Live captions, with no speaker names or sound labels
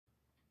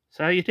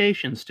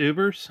Salutations,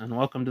 tubers, and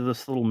welcome to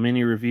this little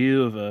mini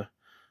review of a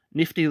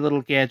nifty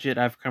little gadget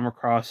I've come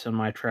across in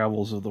my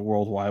travels of the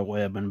World Wide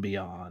Web and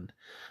beyond.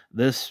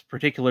 This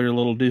particular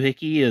little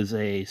doohickey is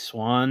a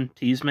Swan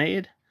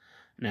Teasmade.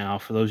 Now,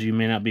 for those of you who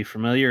may not be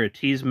familiar, a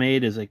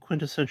Teasmade is a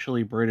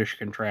quintessentially British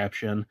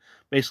contraption.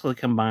 Basically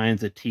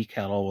combines a tea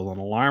kettle with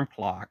an alarm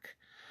clock.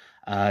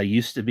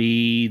 Used to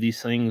be,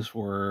 these things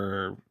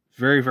were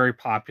very, very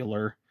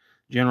popular.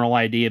 General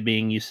idea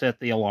being you set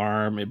the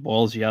alarm, it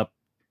boils you up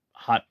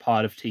hot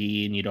pot of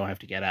tea, and you don't have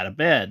to get out of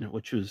bed,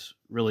 which was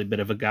really a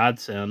bit of a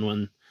godsend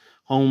when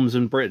homes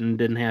in Britain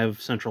didn't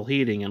have central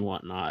heating and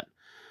whatnot.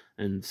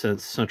 And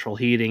since central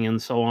heating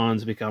and so on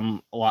has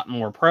become a lot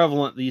more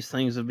prevalent, these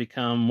things have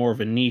become more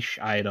of a niche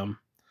item.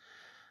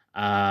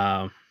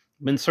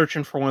 Been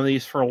searching for one of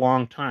these for a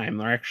long time.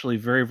 They're actually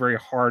very, very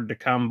hard to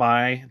come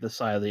by this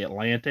side of the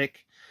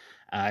Atlantic.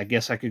 I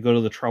guess I could go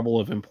to the trouble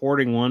of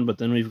importing one, but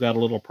then we've got a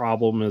little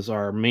problem as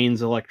our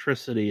mains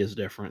electricity is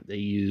different. They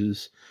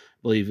use,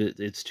 I believe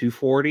it's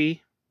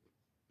 240,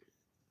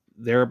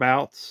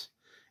 thereabouts,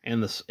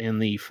 and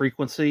the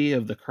frequency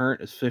of the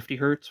current is 50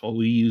 hertz, while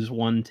we use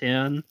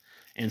 110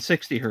 and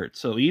 60 hertz.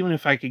 So even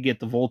if I could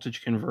get the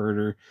voltage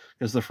converter,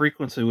 because the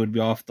frequency would be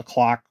off, the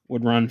clock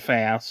would run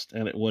fast,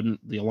 and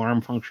the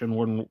alarm function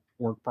wouldn't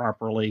work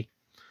properly.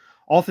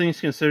 All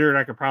things considered,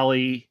 I could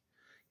probably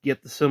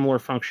get the similar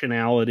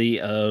functionality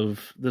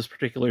of this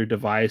particular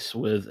device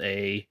with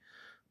a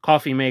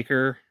coffee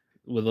maker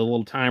with a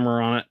little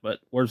timer on it, but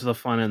where's the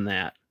fun in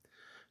that?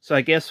 So I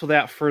guess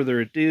without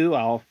further ado,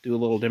 I'll do a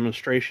little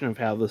demonstration of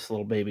how this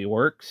little baby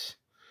works.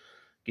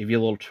 Give you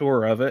a little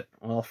tour of it.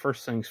 Well,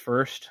 first things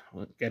first,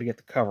 we've got to get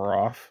the cover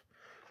off.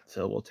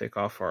 So we'll take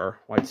off our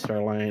White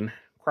Star Line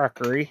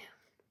crockery,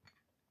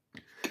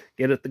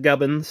 get at the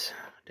gubbins,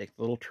 take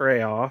the little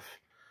tray off.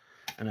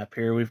 And up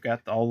here we've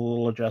got all the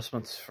little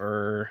adjustments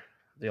for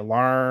the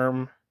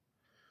alarm,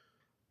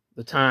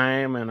 the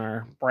time, and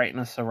our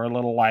brightness of our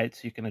little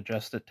lights. You can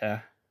adjust it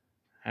to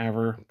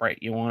however bright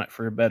you want it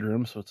for your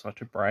bedroom, so it's not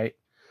too bright.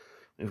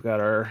 We've got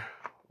our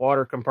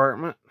water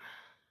compartment.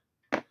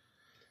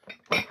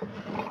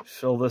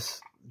 Fill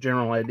this,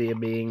 general idea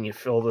being you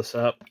fill this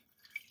up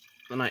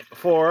the night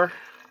before.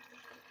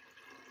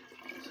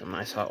 Some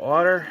nice hot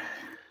water.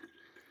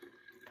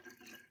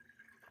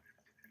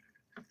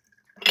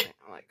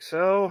 Like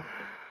so.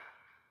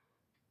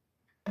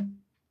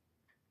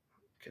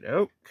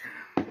 Okey-doke.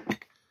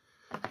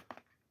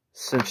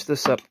 Cinch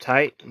this up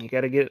tight, and you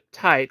got to get it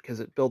tight because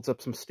it builds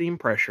up some steam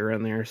pressure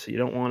in there, so you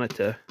don't want it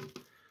to,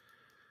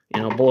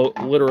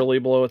 literally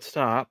blow its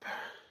top.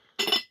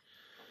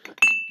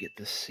 Get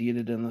this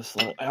seated in this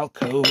little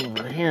alcove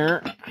over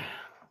here.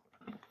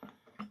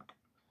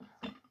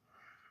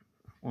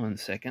 One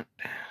second.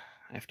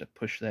 I have to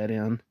push that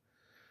in.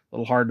 A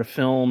little hard to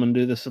film and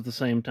do this at the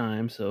same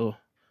time, so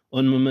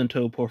un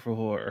momento, por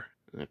favor.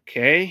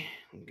 Okay,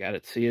 got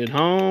it seated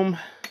home.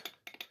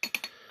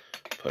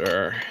 Put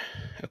our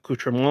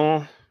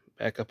accoutrement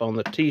back up on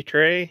the tea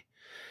tray.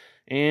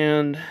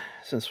 And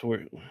since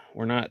we're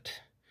not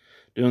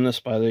doing this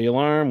by the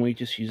alarm, we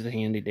just use the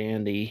handy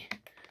dandy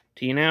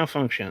tea now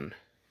function.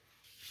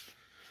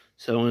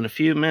 So in a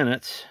few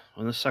minutes,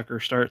 when the sucker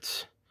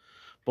starts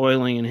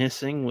boiling and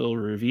hissing, we'll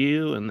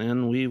review, and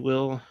then we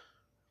will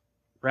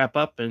wrap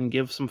up and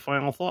give some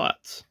final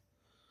thoughts.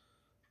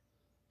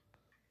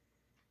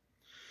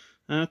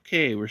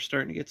 Okay, we're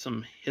starting to get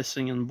some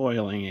hissing and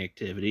boiling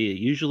activity. It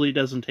usually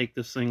doesn't take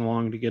this thing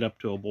long to get up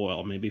to a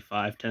boil, maybe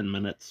 5-10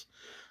 minutes.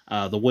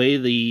 The way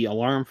the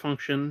alarm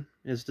function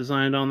is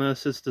designed on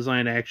this, it's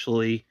designed to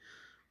actually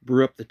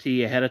brew up the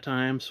tea ahead of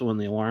time, so when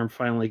the alarm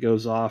finally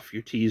goes off,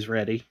 your tea's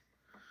ready,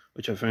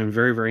 which I find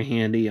very, very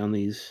handy on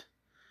these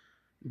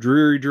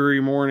dreary, dreary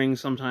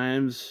mornings.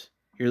 Sometimes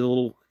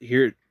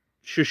hear it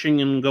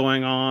shushing and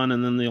going on,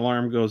 and then the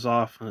alarm goes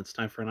off, and it's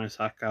time for a nice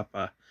hot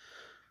cuppa.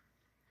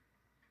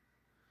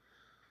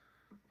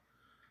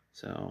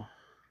 So,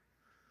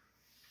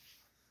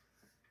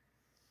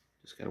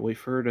 just gotta wait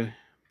for her to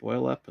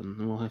boil up, and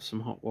then we'll have some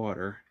hot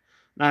water.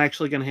 Not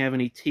actually gonna have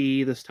any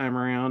tea this time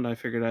around. I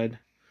figured I'd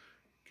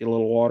get a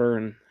little water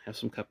and have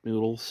some cup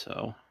noodles,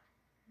 so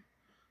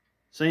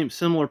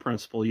similar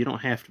principle. You don't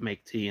have to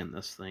make tea in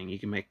this thing. You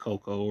can make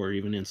cocoa or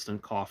even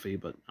instant coffee,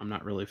 but I'm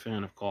not really a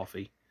fan of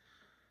coffee.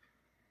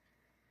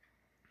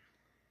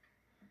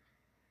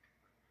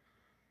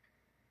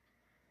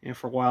 And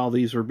for a while,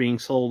 these were being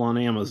sold on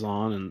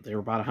Amazon, and they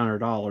were about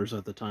 $100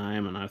 at the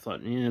time, and I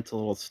thought, it's a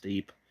little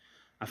steep.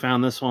 I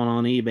found this one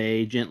on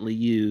eBay, gently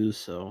used,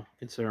 so I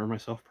consider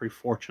myself pretty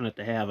fortunate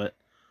to have it.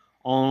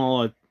 All in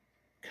all, a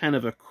kind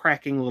of a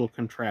cracking little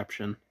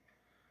contraption.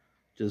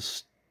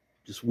 Just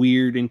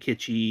weird and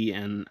kitschy,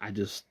 and I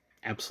just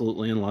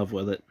absolutely in love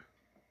with it.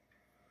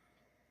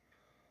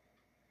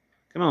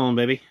 Come on,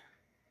 baby.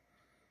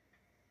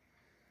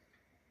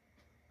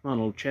 Come on,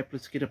 old chap,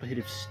 let's get up a hit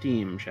of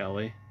steam, shall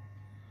we?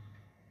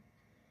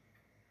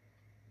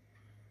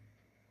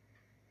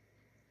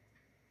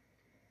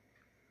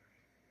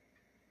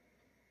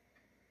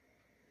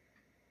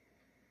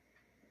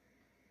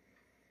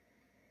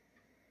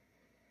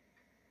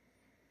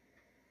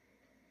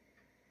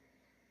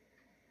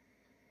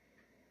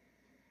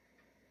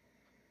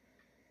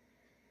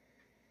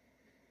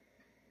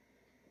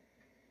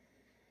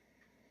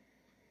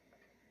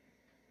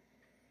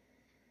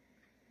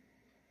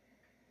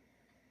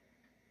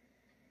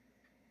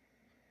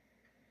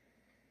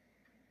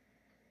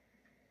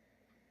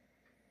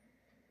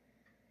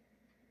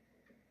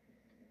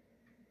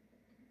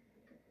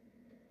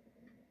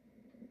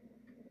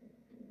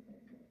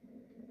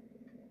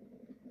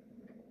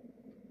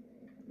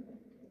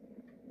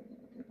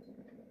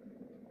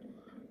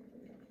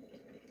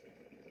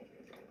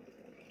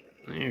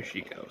 There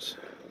she goes.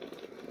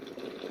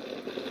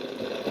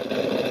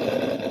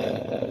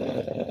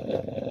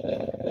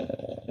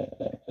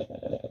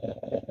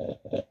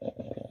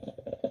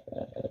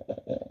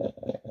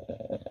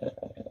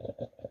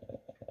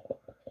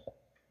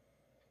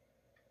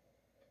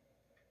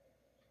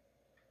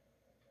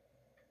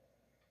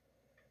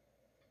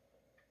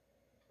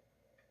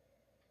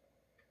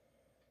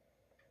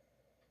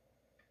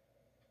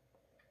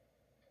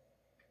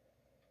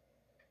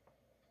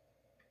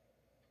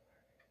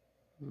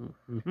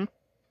 Mm-hmm.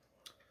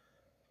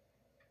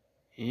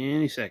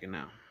 Any second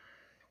now.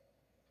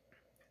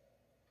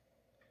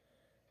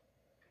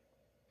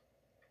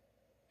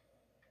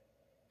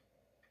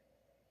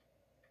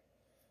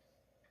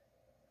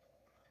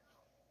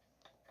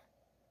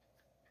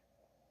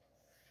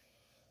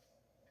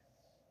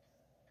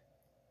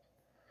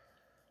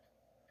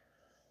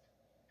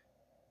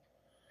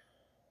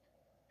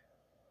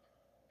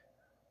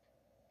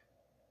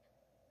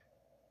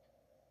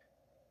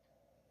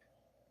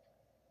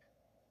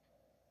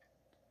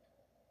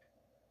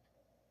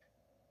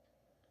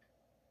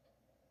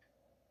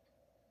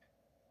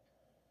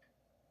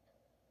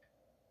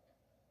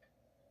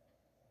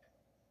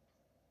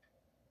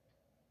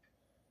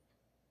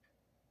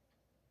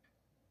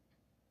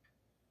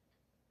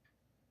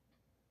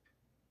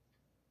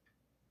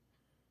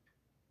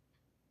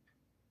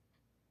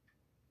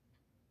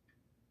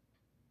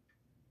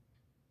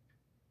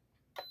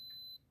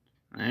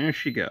 There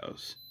she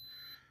goes.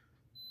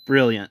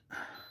 Brilliant.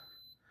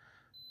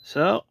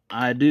 So,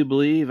 I do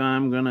believe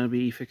I'm going to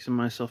be fixing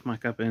myself my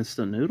cup of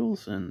instant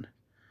noodles, and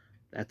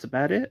that's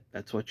about it.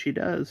 That's what she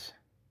does.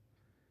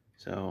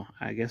 So,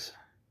 I guess,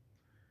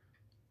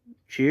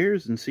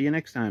 cheers, and see you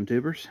next time,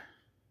 tubers.